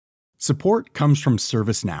Support comes from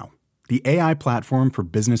ServiceNow, the AI platform for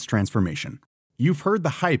business transformation. You've heard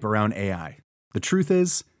the hype around AI. The truth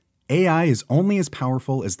is, AI is only as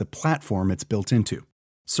powerful as the platform it's built into.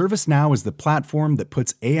 ServiceNow is the platform that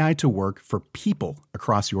puts AI to work for people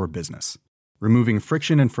across your business, removing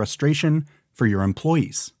friction and frustration for your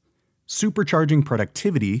employees, supercharging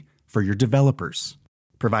productivity for your developers,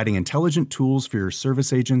 providing intelligent tools for your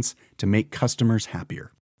service agents to make customers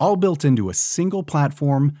happier. All built into a single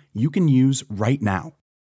platform you can use right now.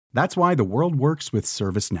 That's why the world works with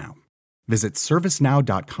ServiceNow. Visit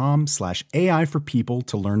servicenow.com/AI for people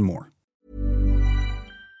to learn more.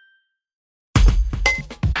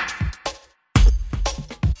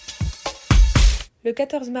 Le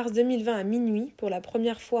 14 mars 2020 à minuit, pour la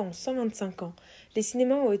première fois en 125 ans, les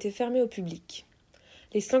cinémas ont été fermés au public.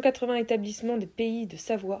 Les 180 établissements des Pays de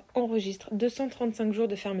Savoie enregistrent 235 jours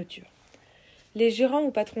de fermeture. Les gérants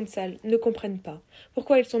ou patrons de salles ne comprennent pas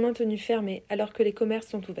pourquoi ils sont maintenus fermés alors que les commerces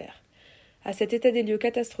sont ouverts. À cet état des lieux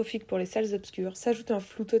catastrophique pour les salles obscures s'ajoute un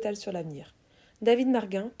flou total sur l'avenir. David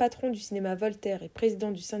Marguin, patron du cinéma Voltaire et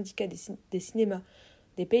président du syndicat des cinémas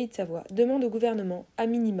des Pays de Savoie, demande au gouvernement, à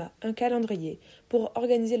minima, un calendrier pour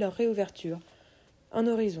organiser leur réouverture, un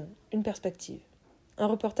horizon, une perspective. Un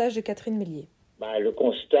reportage de Catherine Mélier. Le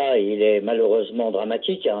constat, il est malheureusement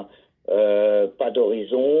dramatique. Pas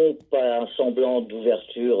d'horizon, pas un semblant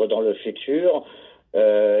d'ouverture dans le futur.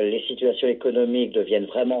 Les situations économiques deviennent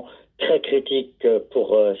vraiment très critiques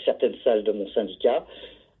pour certaines salles de mon syndicat.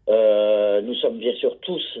 Nous sommes bien sûr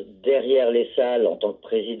tous derrière les salles en tant que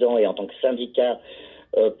président et en tant que syndicat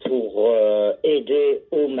pour aider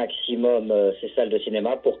au maximum ces salles de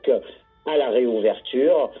cinéma pour que, à la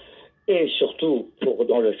réouverture et surtout pour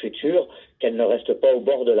dans le futur, qu'elles ne restent pas au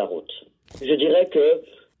bord de la route. Je dirais que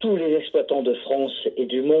tous les exploitants de France et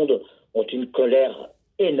du monde ont une colère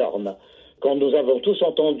énorme. Quand nous avons tous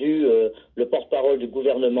entendu le porte-parole du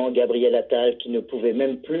gouvernement, Gabriel Attal, qui ne pouvait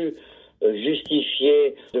même plus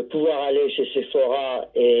justifier de pouvoir aller chez Sephora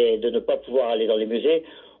et de ne pas pouvoir aller dans les musées,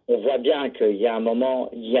 on voit bien qu'il y a un moment,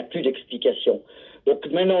 il n'y a plus d'explication. Donc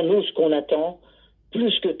maintenant, nous, ce qu'on attend,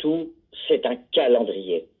 plus que tout, c'est un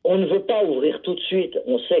calendrier. On ne veut pas ouvrir tout de suite.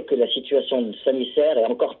 On sait que la situation sanitaire est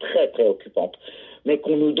encore très préoccupante. Mais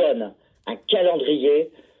qu'on nous donne un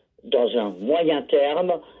calendrier dans un moyen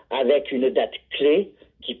terme avec une date clé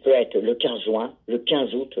qui peut être le 15 juin, le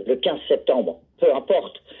 15 août, le 15 septembre, peu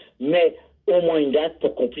importe, mais au moins une date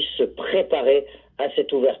pour qu'on puisse se préparer à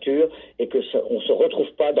cette ouverture et qu'on ne se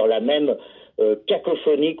retrouve pas dans la même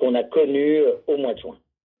cacophonie qu'on a connue au mois de juin.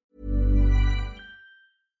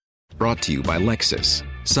 Brought to you by Lexus.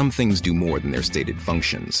 Some things do more than their stated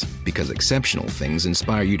functions, because exceptional things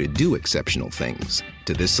inspire you to do exceptional things.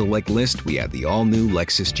 To this select list, we add the all-new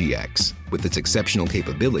Lexus GX. With its exceptional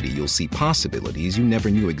capability, you'll see possibilities you never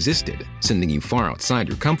knew existed, sending you far outside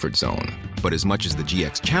your comfort zone. But as much as the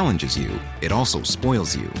GX challenges you, it also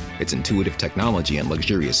spoils you. Its intuitive technology and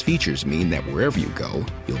luxurious features mean that wherever you go,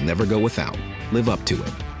 you'll never go without. Live up to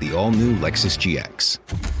it. The all-new Lexus GX.